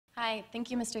Hi,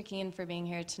 thank you, Mr. Keene, for being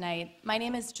here tonight. My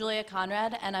name is Julia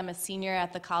Konrad, and I'm a senior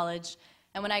at the college.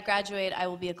 And when I graduate, I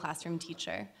will be a classroom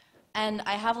teacher. And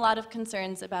I have a lot of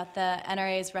concerns about the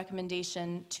NRA's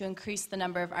recommendation to increase the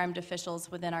number of armed officials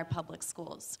within our public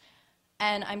schools.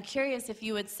 And I'm curious if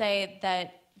you would say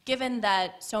that, given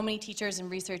that so many teachers and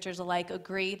researchers alike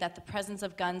agree that the presence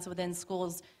of guns within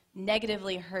schools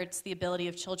negatively hurts the ability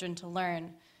of children to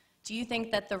learn, do you think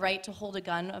that the right to hold a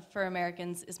gun for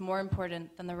Americans is more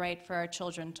important than the right for our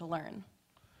children to learn?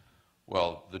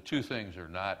 Well, the two things are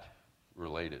not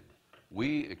related.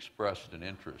 We expressed an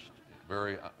interest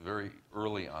very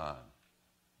early on.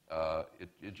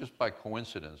 Just by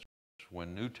coincidence,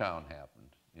 when Newtown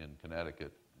happened in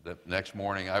Connecticut, the next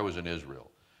morning I was in Israel,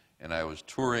 and I was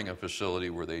touring a facility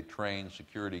where they trained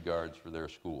security guards for their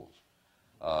schools.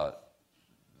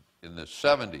 In the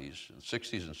 70s,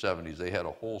 60s and 70s, they had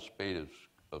a whole spate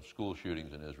of school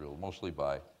shootings in Israel, mostly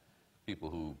by people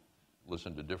who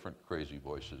listened to different crazy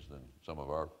voices than some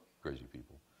of our crazy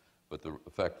people. But the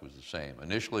effect was the same.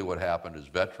 Initially what happened is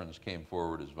veterans came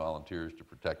forward as volunteers to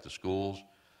protect the schools.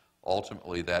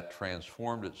 Ultimately that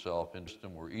transformed itself into a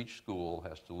system where each school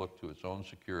has to look to its own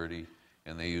security,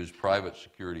 and they use private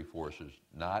security forces,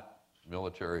 not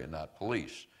military and not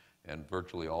police. And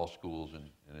virtually all schools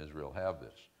in Israel have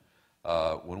this.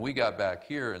 When we got back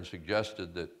here and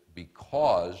suggested that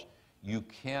because you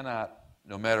cannot,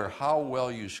 no matter how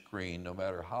well you screen, no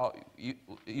matter how,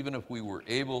 even if we were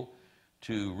able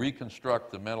to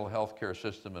reconstruct the mental health care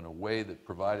system in a way that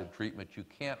provided treatment, you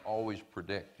can't always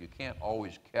predict, you can't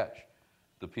always catch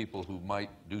the people who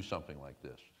might do something like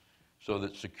this. So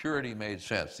that security made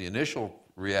sense. The initial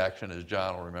reaction, as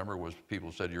John will remember, was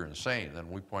people said, you're insane. Then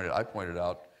I pointed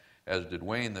out, as did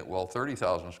Wayne, that, well,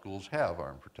 30,000 schools have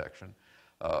armed protection,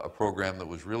 a program that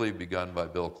was really begun by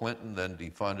Bill Clinton, then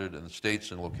defunded, and the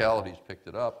states and localities picked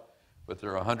it up, but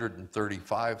there are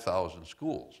 135,000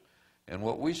 schools. And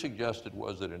what we suggested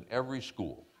was that in every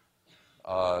school,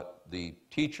 the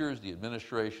teachers, the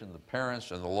administration, the parents,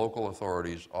 and the local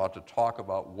authorities ought to talk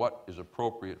about what is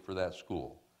appropriate for that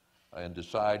school and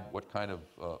decide what kind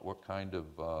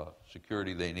of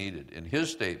security they needed. In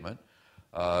his statement,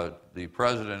 the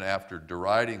president, after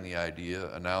deriding the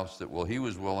idea, announced that, well, he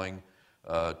was willing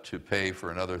to pay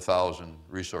for another 1,000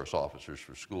 resource officers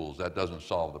for schools. That doesn't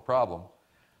solve the problem.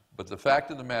 But the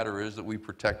fact of the matter is that we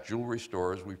protect jewelry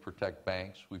stores, we protect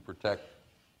banks, we protect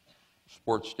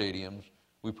sports stadiums,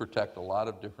 we protect a lot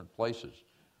of different places.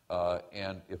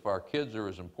 And if our kids are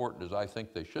as important as I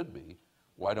think they should be,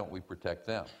 why don't we protect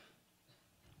them?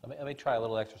 Let me try a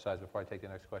little exercise before I take the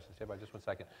next question. Stay by just 1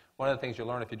 second. One of the things you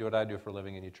learn if you do what I do for a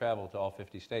living and you travel to all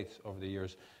 50 states over the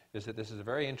years is that this is a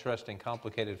very interesting,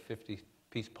 complicated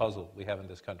 50-piece puzzle we have in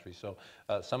this country. So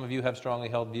some of you have strongly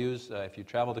held views. If you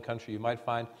travel the country, you might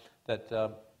find that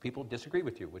people disagree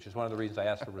with you, which is one of the reasons I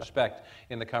ask for respect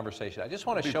in the conversation. I just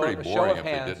want to show a show of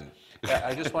hands. Yeah,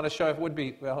 I just want to show, it would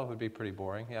be pretty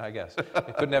boring, yeah, I guess.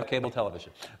 It couldn't have cable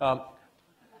television.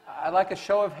 I'd like a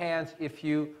show of hands if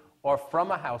you are from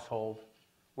a household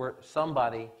where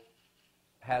somebody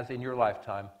has, in your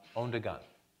lifetime, owned a gun.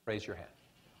 Raise your hand.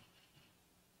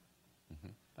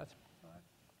 Mm-hmm. That's all right.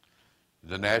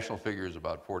 The national figure is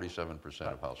about 47%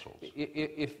 of households.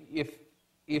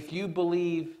 If you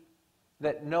believe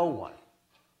that no one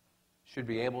should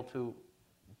be able to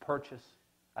purchase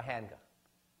a handgun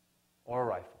or a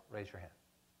rifle, raise your hand.